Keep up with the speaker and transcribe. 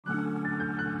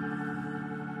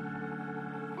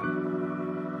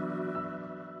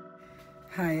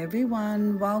Hi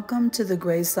everyone, welcome to the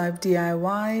Grace Life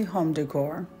DIY home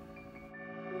decor.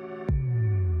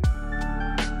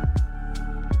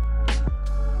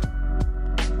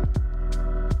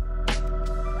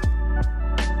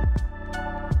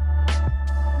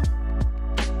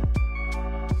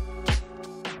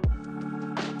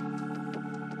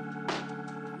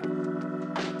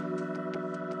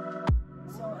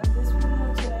 So in this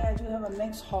video today I do have a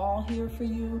mixed haul here for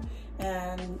you,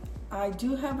 and I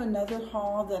do have another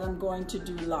haul that I'm going to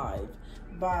do live,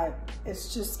 but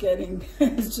it's just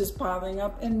it's just piling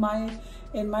up in my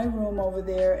room over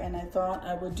there, and I thought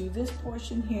I would do this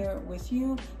portion here with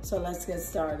you. So let's get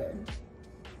started.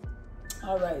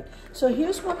 All right, so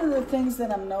here's one of the things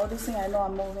that I'm noticing. I know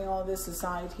I'm moving all this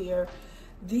aside here.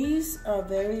 These are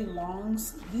long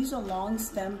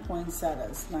stem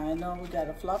poinsettias. Now I know we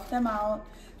gotta fluff them out.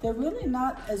 They're really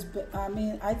not as,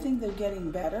 I think they're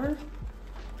getting better.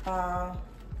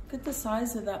 Look at the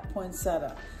size of that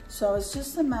poinsettia. So it's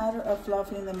just a matter of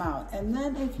fluffing them out. And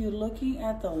then if you're looking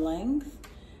at the length,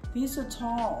 these are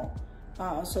tall.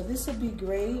 So this would be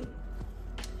great.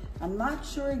 I'm not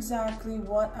sure exactly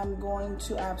what I'm going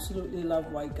to absolutely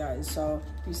love white, guys. So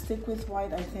if you stick with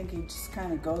white, I think it just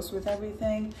kind of goes with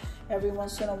everything. Every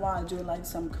once in a while I do like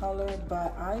some color,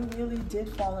 but I really did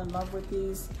fall in love with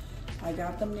these. I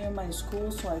got them near my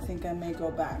school, so I think I may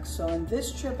go back. So in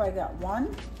this trip, I got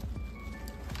 1,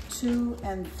 2,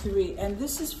 and 3. And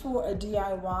this is for a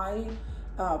DIY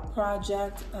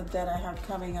project that I have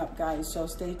coming up, guys. So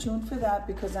stay tuned for that,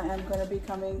 because I am going to be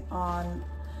coming on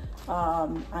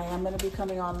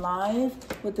live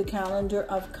with the calendar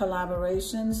of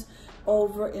collaborations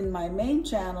over in my main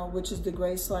channel, which is the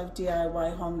Grace Life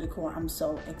DIY home decor. I'm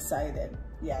so excited.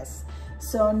 Yes.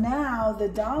 So now the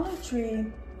Dollar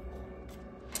Tree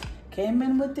came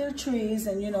in with their trees,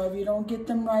 and you know, if you don't get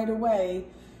them right away,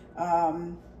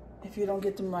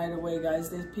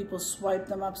 guys, people swipe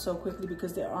them up so quickly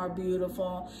because they are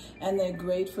beautiful and they're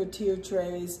great for tier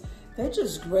trays. They're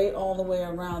just great all the way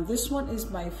around. This one is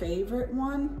my favorite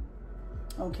one.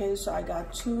 Okay, so I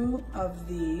got 2 of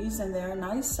these, and they're a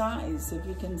nice size. If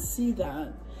you can see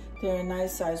that, they're a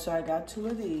nice size. So I got 2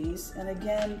 of these, and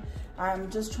again, I'm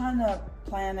just trying to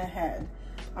plan ahead.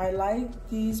 I like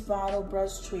these bottle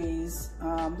brush trees.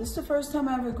 This is the first time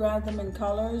I ever grabbed them in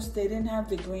colors. They didn't have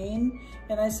the green,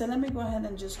 and I said, let me go ahead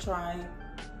and just try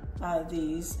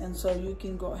these. And so you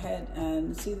can go ahead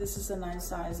and see, this is a nice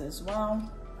size as well.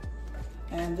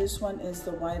 And this one is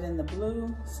the white and the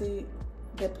blue. See,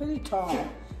 they're pretty tall.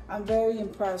 I'm very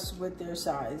impressed with their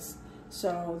size.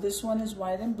 So this one is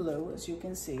white and blue, as you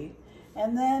can see.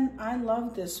 And then I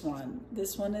love this one.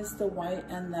 This one is the white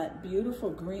and that beautiful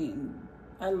green.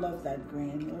 I love that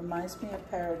green. It reminds me of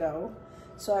peridot.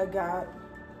 So I got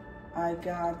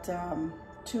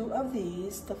 2 of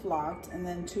these, the flocked, and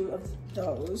then 2 of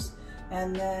those.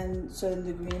 And then, so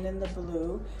the green and the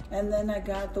blue. And then I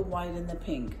got the white and the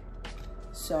pink.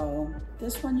 So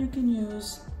this one you can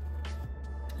use.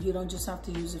 You don't just have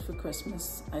to use it for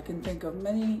Christmas. I can think of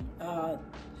many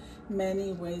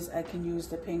ways I can use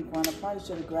the pink one. I probably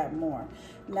should have grabbed more.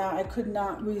 Now I could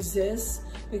not resist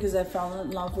because I fell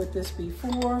in love with this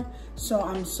before. So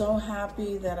I'm so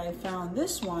happy that I found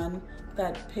this one,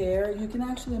 that pair. You can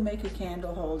actually make a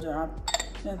candle holder.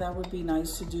 Yeah, that would be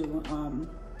nice to do.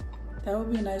 That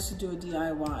would be nice to do a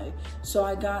DIY. So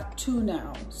I got 2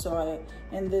 now,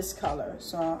 in this color.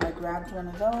 So I grabbed one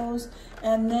of those,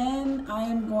 and then I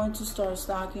am going to start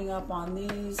stocking up on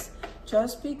these,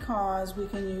 just because we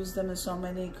can use them in so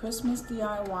many Christmas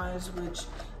DIYs, which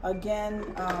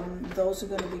again, those are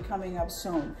going to be coming up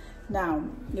soon. Now,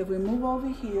 if we move over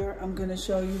here, I'm going to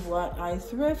show you what I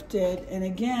thrifted. And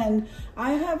again,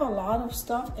 I have a lot of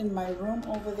stuff in my room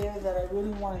over there that I really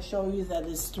want to show you that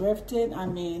is thrifted. I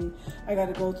mean, I got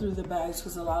to go through the bags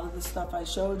because a lot of the stuff I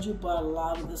showed you, but a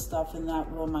lot of the stuff in that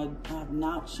room I have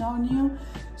not shown you.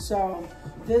 So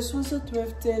this was a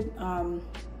thrifted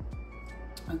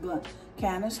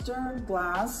canister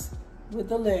glass with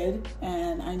the lid,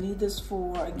 and I need this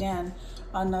for, again,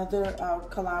 another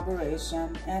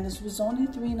collaboration, and this was only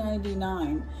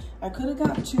 $3.99. I could have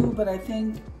got 2, but I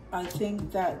think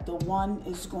that the 1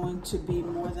 is going to be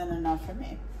more than enough for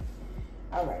me.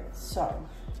 All right, so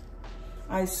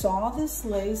I saw this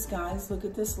lace, guys. Look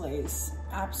at this lace,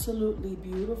 absolutely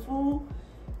beautiful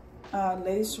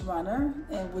lace runner,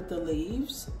 and with the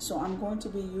leaves. So I'm going to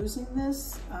be using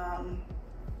this.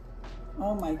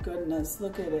 Oh my goodness,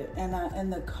 look at it,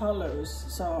 and the colors.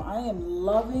 So I am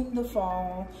loving the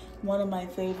fall, one of my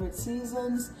favorite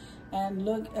seasons. And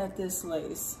look at this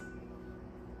lace.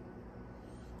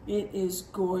 It is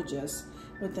gorgeous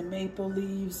with the maple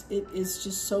leaves. It is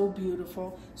just so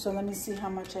beautiful. So let me see how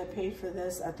much I paid for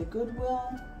this at the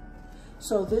Goodwill.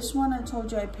 So this one I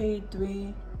told you I paid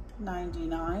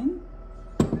 $3.99.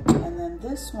 And then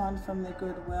this one from the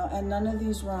Goodwill, and none of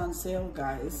these were on sale,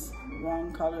 guys.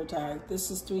 Wrong color tag. This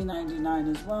is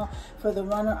 $3.99 as well. For the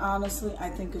runner, honestly, I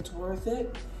think it's worth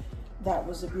it. That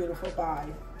was a beautiful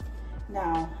buy.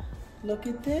 Now, look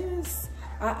at this.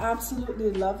 I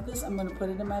absolutely love this. I'm gonna put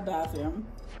it in my bathroom,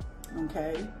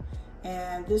 okay?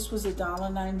 And this was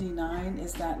 $1.99.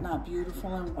 Is that not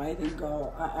beautiful in white and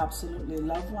gold? I absolutely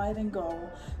love white and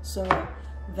gold. So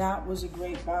that was a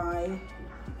great buy.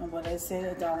 And what I say,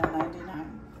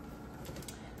 $1.99.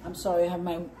 I'm sorry, I have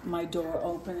my door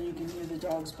open and you can hear the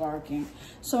dogs barking.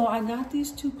 So I got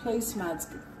these two placemats.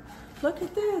 Look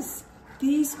at this.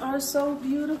 These are so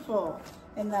beautiful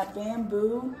in that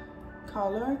bamboo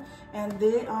color, and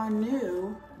they are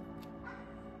new.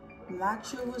 I'm not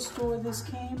sure what store this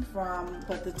came from,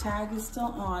 but the tag is still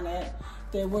on it.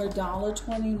 They were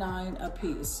 $1.29 a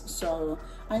piece. So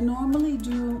I normally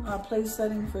do a place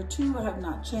setting for two. I have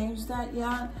not changed that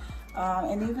yet.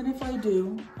 And even if I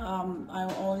do,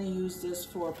 I only use this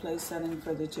for a place setting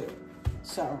for the two.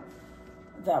 So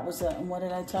that was what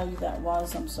did I tell you that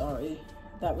was? I'm sorry.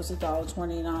 That was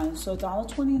 $1.29. So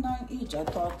 $1.29 each. I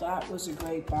thought that was a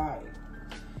great buy.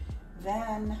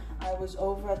 Then I was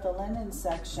over at the linen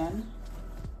section.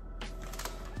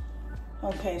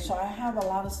 Okay, so I have a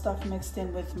lot of stuff mixed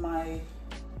in with my,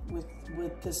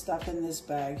 with the stuff in this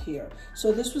bag here.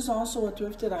 So this was also a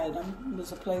thrifted item. It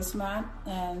was a placemat,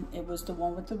 and it was the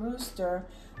one with the rooster.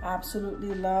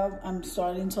 Absolutely love. I'm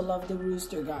starting to love the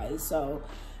rooster, guys. So,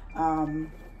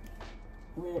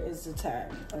 where is the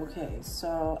tag? Okay,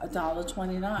 so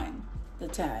 $1.29, the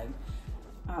tag.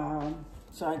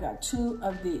 So I got two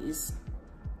of these.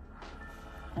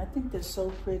 I think they're so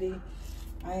pretty.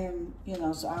 I am, you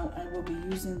know, so I will be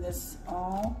using this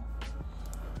all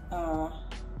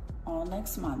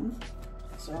next month.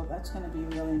 So that's gonna be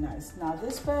really nice. Now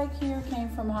this bag here came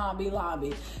from Hobby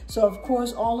Lobby. So of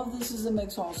course, all of this is a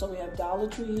mix haul. So we have Dollar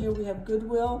Tree here, we have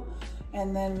Goodwill,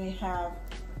 and then we have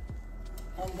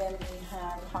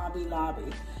Hobby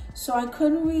Lobby. So I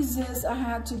couldn't resist. I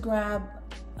had to grab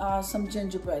some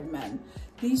gingerbread men.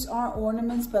 These are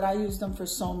ornaments, but I use them for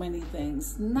so many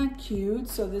things. Isn't that cute?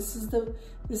 So this is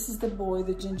the boy,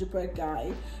 the gingerbread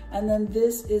guy, and then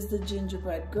this is the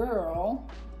gingerbread girl.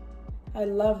 I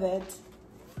love it.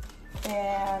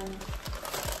 And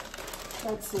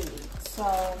let's see. So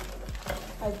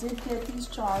I did get these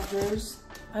chargers.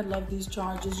 I love these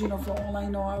chargers. You know, for all I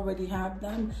know, I already have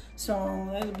them. So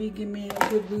that'll be give me a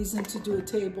good reason to do a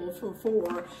table for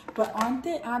 4. But aren't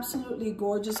they absolutely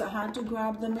gorgeous? I had to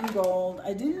grab them in gold.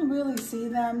 I didn't really see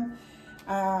them.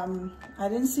 I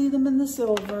didn't see them in the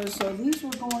silver. So these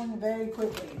were going very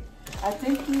quickly. I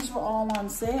think these were all on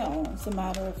sale, as a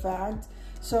matter of fact.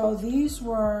 So these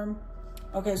were,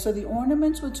 okay, so the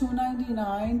ornaments were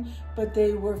 $2.99, but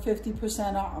they were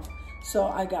 50% off. So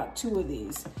I got 2 of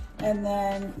these. And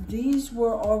then these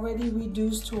were already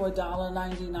reduced to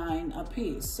 $1.99 a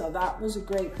piece. So that was a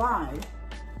great buy.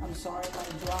 I'm sorry, my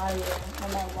dryer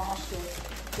and my washer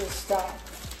just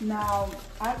stopped. Now,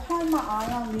 I've had my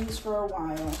eye on these for a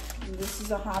while. And this is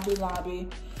a Hobby Lobby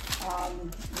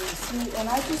receipt, and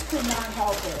I just could not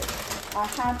help it. I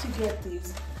had to get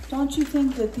these. Don't you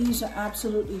think that these are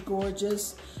absolutely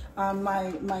gorgeous?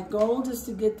 My goal is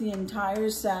to get the entire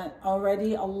set.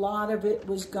 Already a lot of it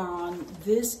was gone.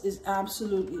 This is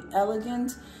absolutely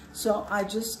elegant. So I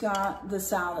just got the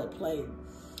salad plate.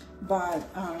 But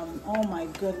oh my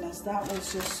goodness, that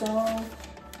was just so,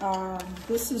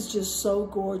 this is just so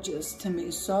gorgeous to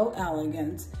me, so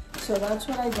elegant. So that's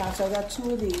what I got. So I got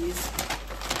 2 of these.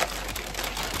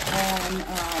 And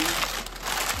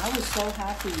I was so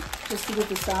happy just to get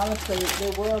the salad plate.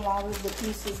 There were a lot of the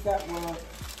pieces that were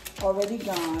already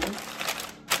gone.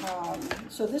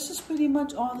 So this is pretty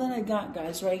much all that I got,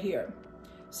 guys, right here.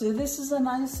 So this is a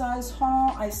nice size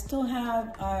haul. I still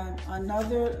have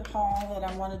another haul that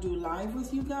I want to do live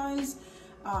with you guys.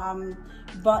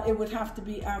 But it would have to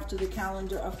be after the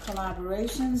calendar of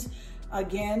collaborations.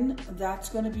 Again, that's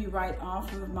going to be right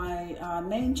off of my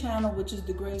main channel, which is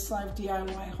the Grace Life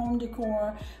DIY Home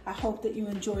Decor. I hope that you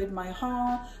enjoyed my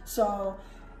haul. So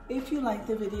if you like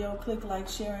the video, click like,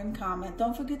 share, and comment.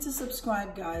 Don't forget to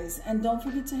subscribe, guys. And don't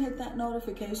forget to hit that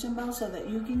notification bell so that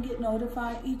you can get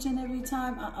notified each and every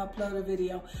time I upload a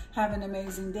video. Have an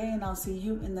amazing day, and I'll see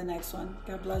you in the next one.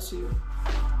 God bless you.